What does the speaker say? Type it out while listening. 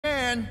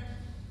again.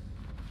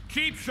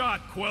 Cheap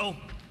shot, Quill.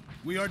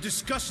 We are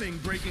discussing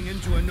breaking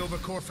into a Nova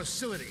Corp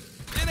facility.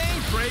 It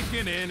ain't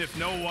breaking in if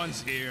no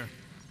one's here.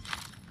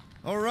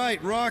 All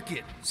right,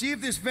 Rocket. See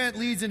if this vent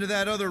leads into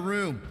that other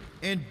room.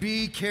 And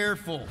be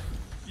careful.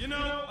 You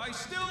know, I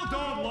still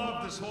don't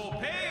love this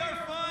whole pay or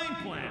fine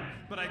plan,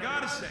 but I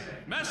gotta say,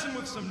 messing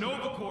with some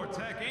Nova Corp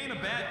tech ain't a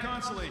bad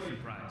consolation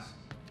prize.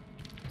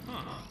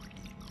 Huh.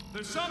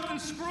 There's something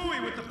screwy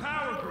with the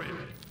power grid.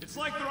 It's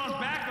like they're on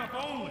backup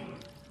only.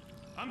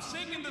 I'm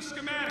syncing the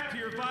schematic to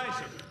your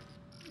visor.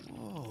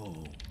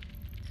 Whoa.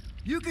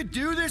 You could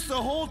do this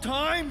the whole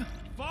time?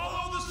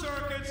 Follow the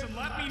circuits and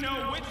let me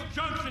know which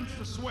junctions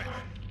to switch.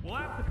 We'll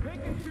have to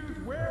pick and choose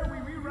where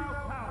we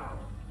reroute power.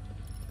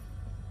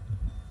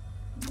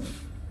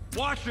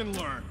 Watch and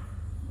learn.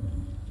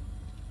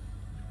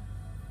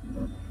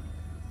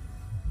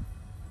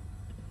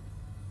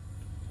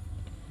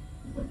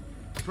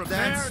 Prepare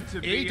That's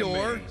to be a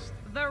door. amazed.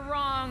 The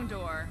wrong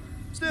door.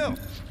 Still,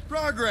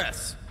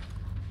 progress.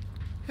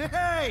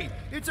 Hey,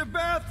 it's a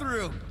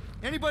bathroom.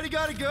 Anybody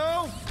gotta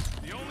go?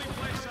 The only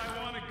place